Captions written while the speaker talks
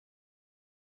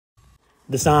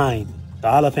The sign, the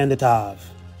Aleph and the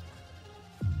Tav.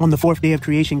 On the fourth day of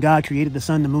creation, God created the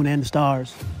sun, the moon, and the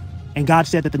stars. And God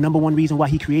said that the number one reason why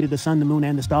he created the sun, the moon,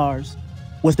 and the stars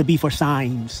was to be for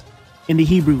signs. In the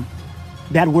Hebrew,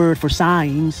 that word for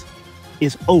signs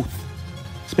is oath,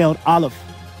 spelled Aleph,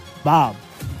 Vav,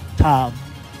 Tav.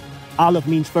 Aleph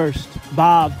means first,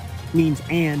 Vav means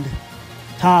and,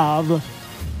 Tav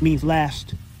means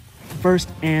last, first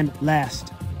and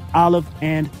last, Aleph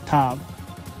and Tav.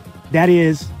 That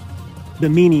is the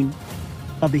meaning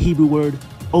of the Hebrew word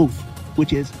oath,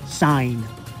 which is sign.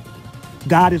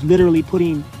 God is literally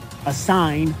putting a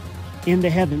sign in the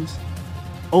heavens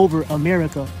over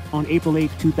America on April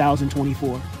 8th,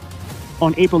 2024.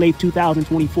 On April 8th,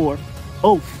 2024,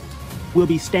 oath will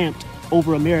be stamped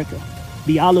over America,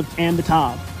 the Aleph and the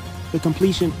Tav, the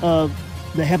completion of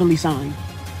the heavenly sign,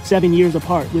 7 years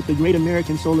apart with the Great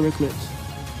American Solar Eclipse.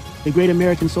 The Great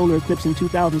American Solar Eclipse in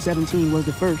 2017 was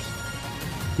the first.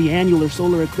 The annular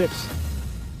solar eclipse,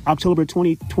 October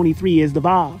 2023, is the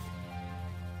Vav.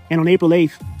 And on April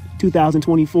 8th,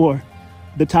 2024,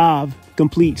 the Tav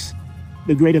completes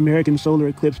the Great American Solar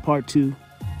Eclipse Part 2.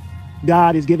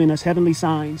 God is giving us heavenly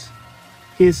signs.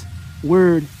 His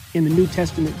word in the New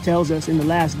Testament tells us in the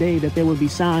last day that there will be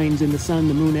signs in the sun,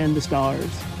 the moon, and the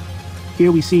stars.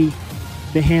 Here we see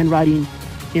the handwriting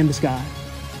in the sky.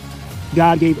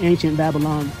 God gave ancient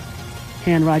Babylon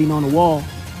handwriting on a wall,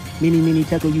 Mene, Mene,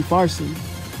 Tekel, Upharsin.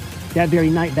 That very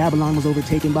night, Babylon was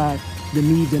overtaken by the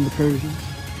Medes and the Persians.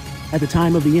 At the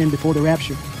time of the end, before the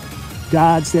rapture,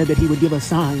 God said that he would give us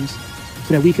signs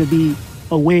so that we could be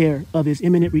aware of his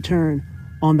imminent return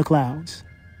on the clouds.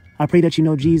 I pray that you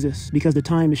know Jesus, because the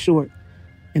time is short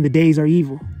and the days are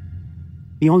evil.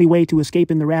 The only way to escape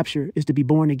in the rapture is to be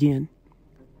born again.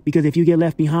 Because if you get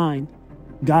left behind,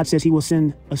 God says he will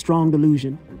send a strong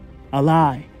delusion, a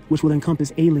lie, which will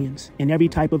encompass aliens and every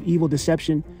type of evil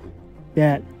deception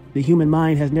that the human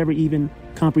mind has never even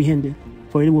comprehended.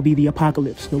 For it will be the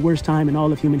apocalypse, the worst time in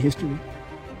all of human history.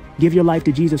 Give your life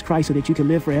to Jesus Christ so that you can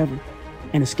live forever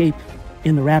and escape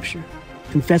in the rapture.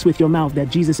 Confess with your mouth that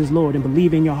Jesus is Lord and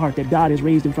believe in your heart that God has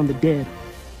raised him from the dead.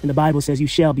 And the Bible says you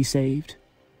shall be saved.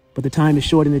 But the time is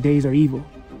short and the days are evil.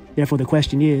 Therefore, the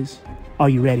question is, are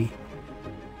you ready?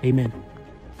 Amen.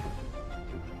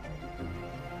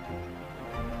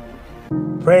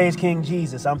 Praise King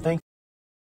Jesus. I'm thankful